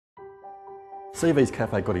CV's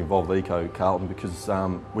Café got involved with Carlton because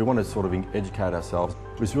we wanted to sort of educate ourselves.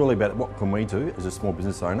 It was really about what can we do as a small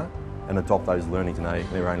business owner and adopt those learnings in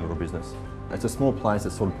their own little business. It's a small place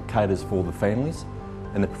that sort of caters for the families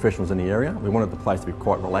and the professionals in the area. We wanted the place to be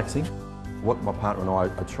quite relaxing. What my partner and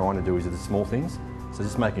I are trying to do is the small things. So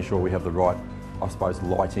just making sure we have the right, I suppose,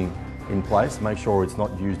 lighting in place, make sure it's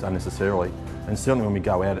not used unnecessarily. And certainly when we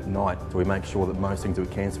go out at night, do we make sure that most things that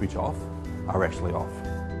we can switch off are actually off.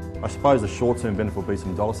 I suppose the short-term benefit will be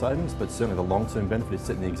some dollar savings, but certainly the long-term benefit is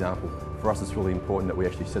setting the example. For us, it's really important that we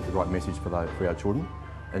actually set the right message for our children,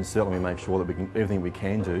 and certainly we make sure that everything we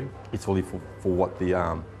can do is really for what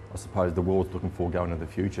I suppose the world's looking for going into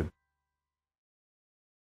the future.